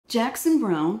Jackson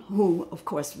Browne, who of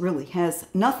course really has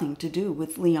nothing to do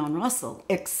with Leon Russell,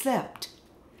 except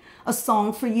A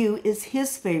Song for You is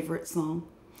his favorite song.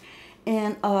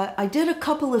 And I did a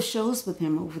couple of shows with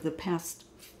him over the past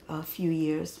few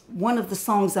years. One of the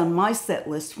songs on my set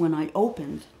list when I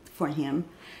opened for him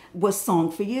was Song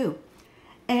for You.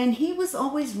 And he was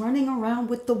always running around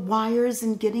with the wires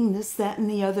and getting this, that, and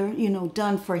the other,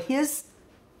 done for his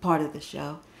part of the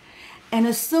show. And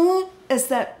as soon as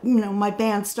that, my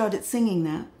band started singing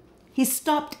that, he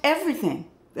stopped everything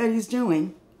that he's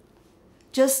doing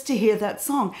just to hear that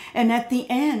song. And at the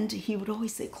end, he would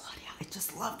always say, Claudia, I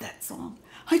just love that song.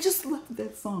 I just love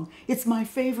that song. It's my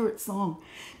favorite song.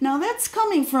 Now that's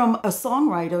coming from a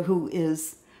songwriter who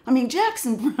is,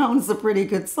 Jackson Browne's a pretty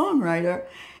good songwriter.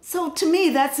 So to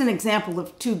me, that's an example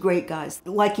of two great guys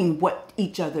liking what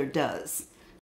each other does.